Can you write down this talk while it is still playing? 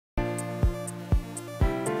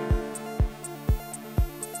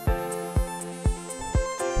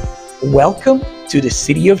Welcome to the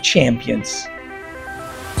City of Champions.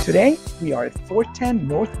 Today, we are at 410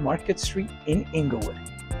 North Market Street in Inglewood.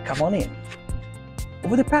 Come on in.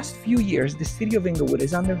 Over the past few years, the City of Inglewood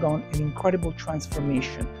has undergone an incredible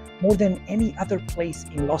transformation, more than any other place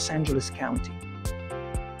in Los Angeles County.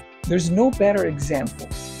 There's no better example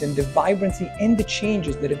than the vibrancy and the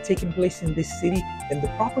changes that have taken place in this city than the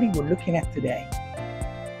property we're looking at today.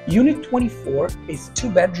 Unit 24 is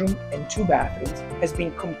 2-bedroom and 2 bathrooms, has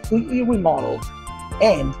been completely remodeled,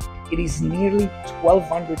 and it is nearly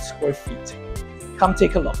 1,200 square feet. Come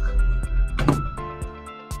take a look.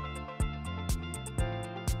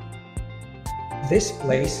 This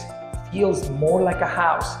place feels more like a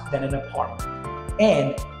house than an apartment,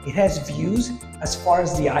 and it has views as far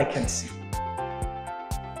as the eye can see.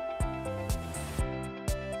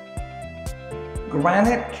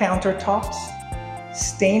 Granite countertops,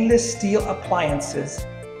 stainless steel appliances,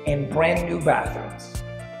 and brand new bathrooms.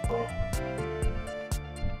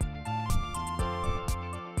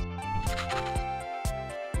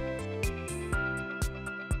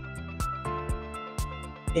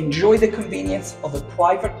 Enjoy the convenience of a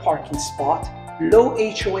private parking spot, low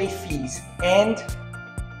HOA fees, and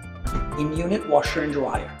in-unit washer and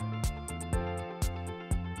dryer.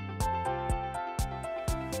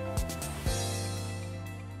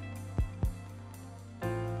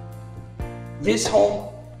 This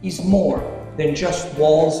home is more than just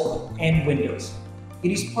walls and windows.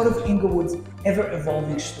 It is part of Inglewood's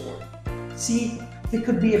ever-evolving story. See if it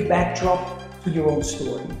could be a backdrop to your own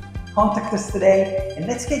story. Contact us today and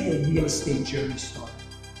let's get your real estate journey started.